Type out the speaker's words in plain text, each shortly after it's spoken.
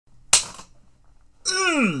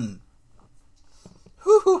Hoo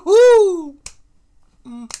hoo hoo.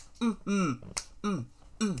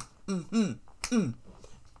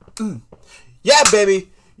 Yeah,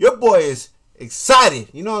 baby, your boy is excited.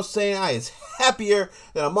 You know what I'm saying? I is happier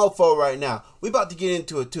than a mofo right now. We about to get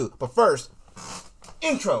into it too. But first,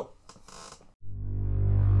 intro.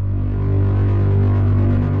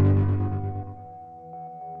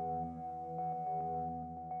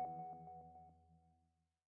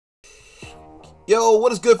 Yo,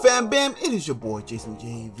 what is good, fam bam? It is your boy Jason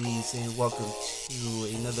JV saying welcome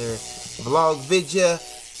to another vlog video.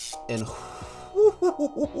 And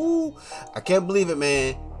I can't believe it,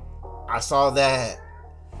 man. I saw that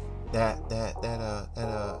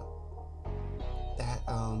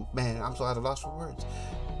man, I'm so at a loss for words.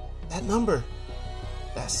 That number,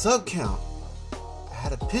 that sub count, I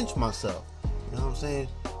had to pinch myself. You know what I'm saying?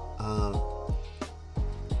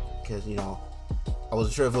 Because, you know, I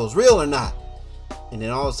wasn't sure if it was real or not. And then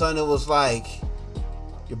all of a sudden it was like,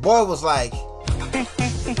 your boy was like, you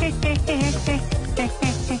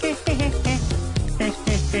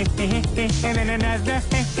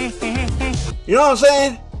know what I'm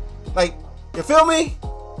saying? Like, you feel me?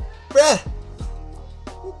 Bruh.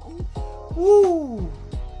 Woo.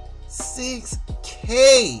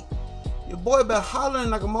 6K. Your boy been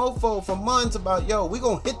hollering like a mofo for months about, yo, we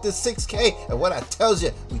gonna hit this 6K. And what I tells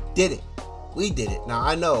you, we did it. We did it. Now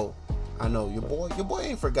I know your boy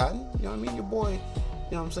ain't forgotten. You know what I mean? Your boy, you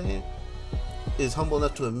know what I'm saying, is humble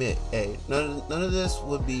enough to admit, hey, none of this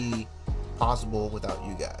would be possible without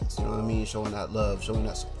you guys. You know what I mean? Showing that love, showing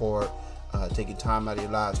that support, taking time out of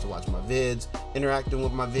your lives to watch my vids, interacting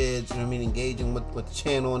with my vids, you know what I mean, engaging with the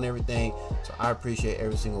channel and everything. So I appreciate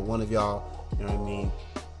every single one of y'all. You know what I mean?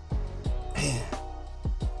 Man,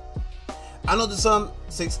 I know that some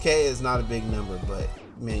 6K is not a big number, but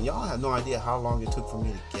man, y'all have no idea how long it took for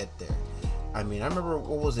me to get there. I mean, I remember,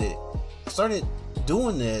 what was it? I started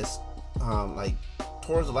doing this like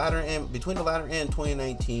towards the latter end, between the latter end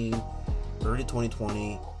 2019, early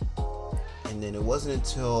 2020, and then it wasn't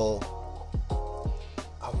until,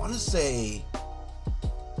 I want to say,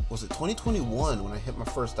 was it 2021 when I hit my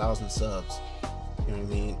first 1,000 subs? You know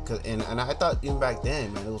what I mean? And I thought even back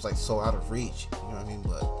then, man, it was like so out of reach. You know what I mean?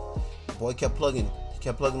 But the boy kept plugging. He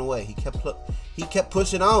kept plugging away. He kept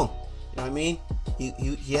pushing on. You know what I mean?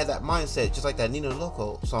 He had that mindset, just like that Nina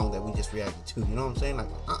Loco song that we just reacted to. You know what I'm saying? Like,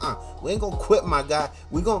 we ain't gonna quit, my guy.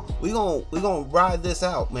 We gonna ride this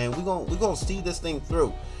out, man. We gonna see this thing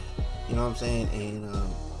through. You know what I'm saying? And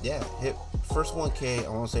yeah, hit first 1K. I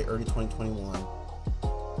want to say early 2021,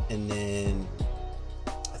 and then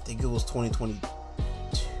I think it was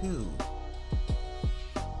 2022.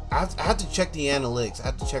 I had to check the analytics. I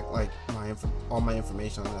had to check like all my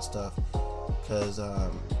information on that stuff, because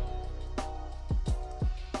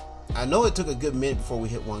I know it took a good minute before we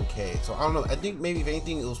hit 1K. So I don't know. I think maybe if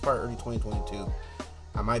anything, it was probably early 2022.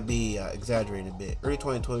 I might be exaggerating a bit. Early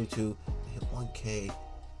 2022, I hit 1K,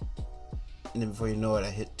 and then before you know it, I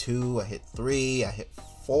hit 2, I hit 3, I hit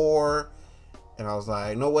 4, and I was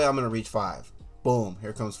like, no way, I'm gonna reach 5. Boom,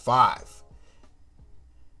 here comes 5.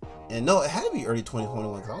 And no, it had to be early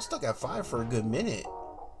 2021 because I was stuck at 5 for a good minute.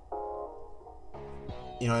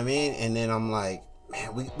 You know what I mean? And then I'm like,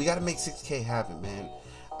 man, we got to make 6K happen, man.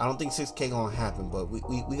 I don't think 6K gonna happen, but we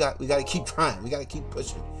got to keep trying. We got to keep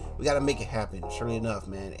pushing. We got to make it happen. Surely enough,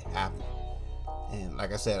 man, it happened. And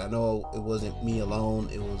like I said, I know it wasn't me alone.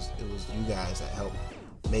 It was you guys that helped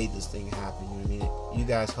made this thing happen. You know what I mean? You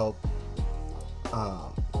guys helped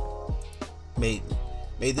made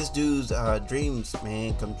this dude's dreams,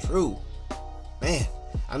 man, come true. Man,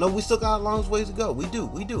 I know we still got a long ways to go. We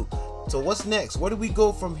do. So what's next? Where do we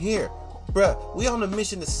go from here? Bruh, we on a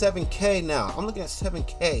mission to 7K now. I'm looking at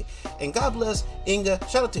 7K. And God bless Inga.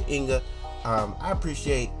 Shout out to Inga. I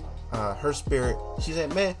appreciate her spirit. She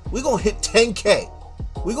said, man, we're going to hit 10K.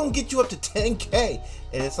 We're going to get you up to 10K.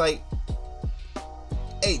 And it's like,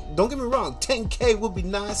 hey, don't get me wrong. 10K would be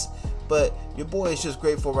nice. But your boy is just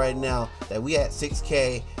grateful right now that we at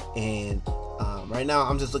 6K. And right now,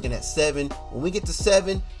 I'm just looking at 7. When we get to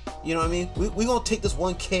 7, you know what I mean? We're going to take this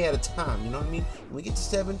 1K at a time. You know what I mean? When we get to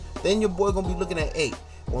 7, then your boy going to be looking at 8.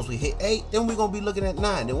 Once we hit 8, then we're going to be looking at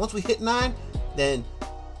 9. Then once we hit 9, then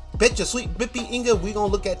bet your sweet Bippy Inga, we're going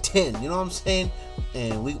to look at 10. You know what I'm saying?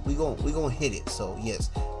 And we going to hit it. So,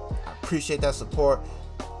 yes, I appreciate that support.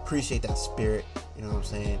 Appreciate that spirit. You know what I'm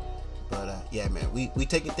saying? But, yeah, man, we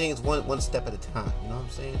taking things one step at a time. You know what I'm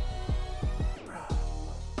saying? Bruh,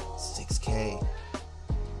 6K.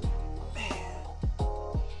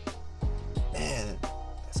 Man,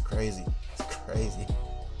 that's crazy. That's crazy.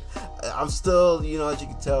 I'm still, you know, as you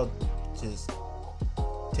can tell, just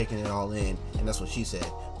taking it all in, and that's what she said.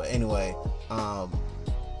 But anyway, bruh.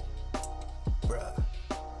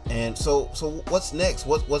 And so what's next?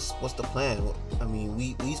 What's the plan? I mean,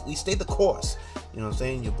 we stayed the course. You know what I'm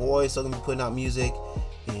saying? Your boy's still gonna be putting out music,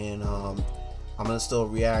 and I'm gonna still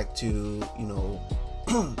react to, you know,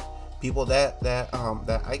 people that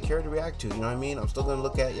I care to react to. You know what I mean? I'm still gonna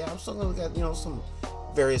look at, you know, some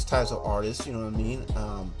various types of artists. You know what I mean?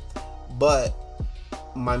 But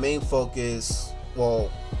my main focus,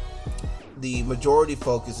 well, the majority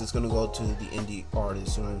focus is gonna go to the indie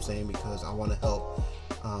artists. You know what I'm saying? Because I want to help.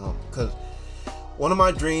 Because one of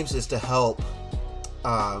my dreams is to help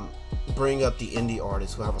bring up the indie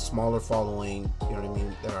artists who have a smaller following, you know what I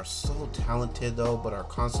mean, that are so talented though, but are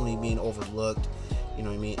constantly being overlooked, you know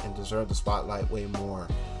what I mean, and deserve the spotlight way more.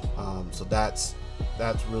 So that's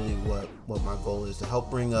really what my goal is, to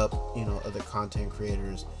help bring up, you know, other content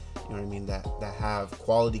creators, you know what I mean, that have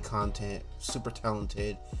quality content, super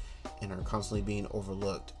talented, and are constantly being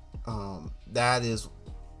overlooked. That is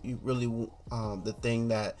really the thing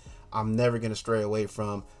that I'm never gonna stray away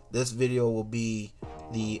from. This video will be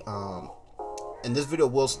the and this video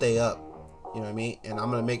will stay up, you know what I mean, and I'm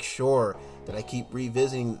gonna make sure that I keep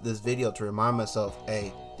revisiting this video to remind myself,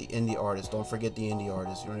 hey, the indie artists, don't forget the indie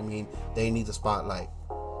artists, you know what I mean, they need the spotlight,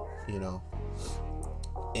 you know.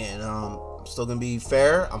 And I'm still gonna be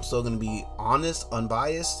fair, I'm still gonna be honest,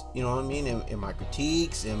 unbiased, you know what I mean, in my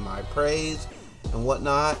critiques, in my praise and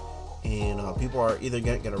whatnot. And people are either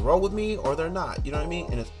gonna roll with me or they're not, you know what I mean,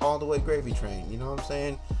 and it's all the way gravy train, you know what I'm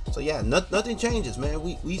saying. So yeah, nothing changes, man.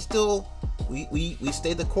 We still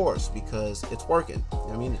stay the course because it's working, you know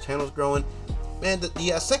what I mean. The channel's growing, man.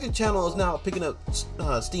 The second channel is now picking up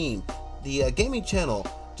steam. The gaming channel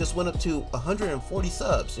just went up to 140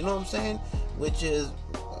 subs, you know what I'm saying, which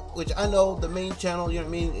I know the main channel, you know what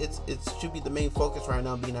I mean, it should be the main focus right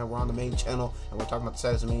now, being that we're on the main channel and we're talking about the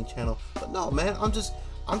status of the main channel. But no, man, I'm just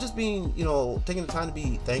being, you know, taking the time to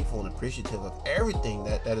be thankful and appreciative of everything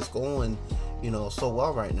that is going, you know, so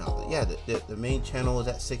well right now. But yeah, the main channel is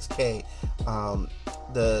at 6K.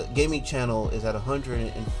 The gaming channel is at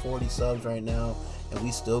 140 subs right now, and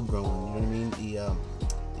we still growing, you know what I mean. The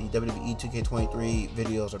WWE 2K23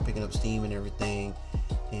 videos are picking up steam and everything,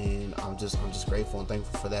 and I'm just grateful and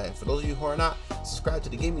thankful for that. And for those of you who are not subscribed to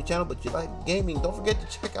the gaming channel but you like gaming, don't forget to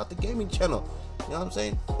check out the gaming channel. You know what I'm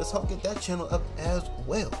saying? Let's help get that channel up as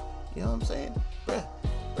well. You know what I'm saying? Bruh,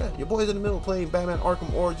 your boy's in the middle of playing Batman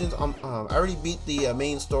Arkham Origins. I already beat the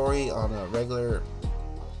main story on a regular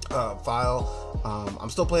file. I'm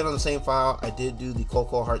still playing on the same file. I did do the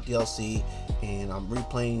Coco Heart DLC, and I'm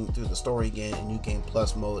replaying through the story again in New Game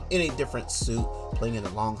Plus mode in a different suit, playing in a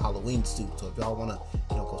long Halloween suit. So if y'all want to,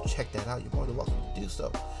 you know, go check that out, you're more than welcome to do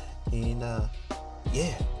so. And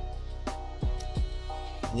yeah,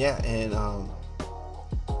 and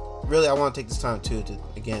really, I want to take this time too to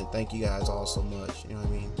again thank you guys all so much. You know what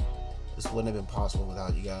I mean? This wouldn't have been possible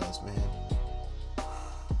without you guys, man.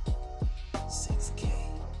 6K,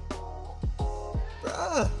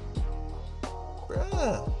 bruh.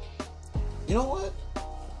 You know what?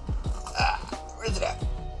 Where's it at?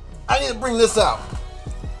 I need to bring this out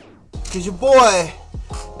because your boy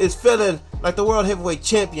is feeling like the world heavyweight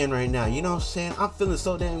champion right now. You know what I'm saying? I'm feeling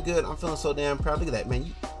so damn good. I'm feeling so damn proud. Look at that, man.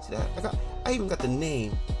 You see that? I even got the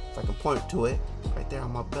name, if I can point to it, right there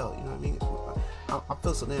on my belt. You know what I mean? I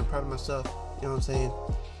feel so damn proud of myself. You know what I'm saying?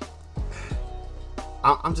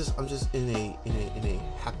 I'm just in a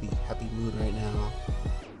happy mood right now,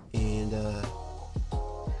 and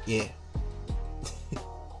yeah.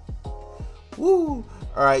 Woo!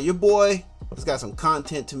 All right, your boy has got some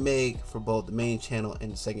content to make for both the main channel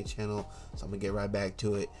and the second channel, so I'm gonna get right back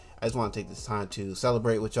to it. I just want to take this time to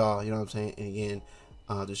celebrate with y'all. You know what I'm saying? And again,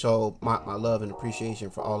 to show my love and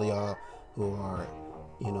appreciation for all of y'all who are,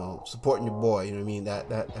 you know, supporting your boy. You know what I mean?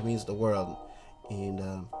 That means the world. And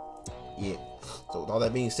yeah. So with all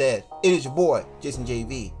that being said, it is your boy Jason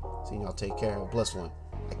JV. So y'all take care. Have a blessed one.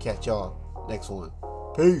 I catch y'all next one.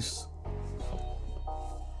 Peace.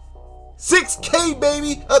 6K,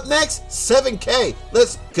 baby. Up next, 7K.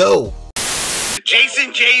 Let's go.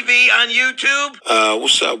 Jason JV on YouTube.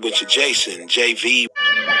 What's up with you, Jason JV?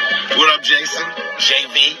 What up, Jason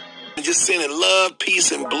JV? Just sending love,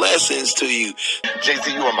 peace, and blessings to you.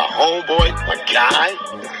 Jason, you are my homeboy, my guy.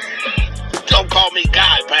 Don't call me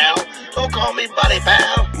guy, pal. Don't call me buddy,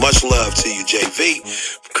 pal. Much love to you, JV.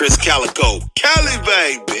 Chris Calico. Cali,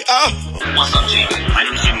 baby. Oh. What's up, JV? My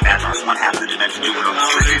name is Jimmy Bathos. One half of the next dude on the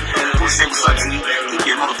street. Who's saying what's up to you? Keep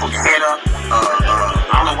your motherfucking head up. I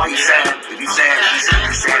don't know why you sad. If you sad, you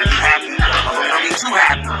sad. If you happy, don't be too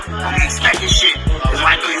happy. Don't be expecting shit. It's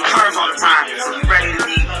like you curves all the time. So you ready to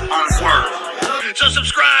be on the swerve. So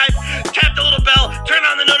subscribe, tap the little bell, turn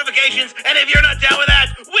on the notifications, and if you're not down with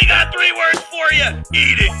that, we got 3 words for you.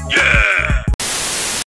 Eat it, yeah!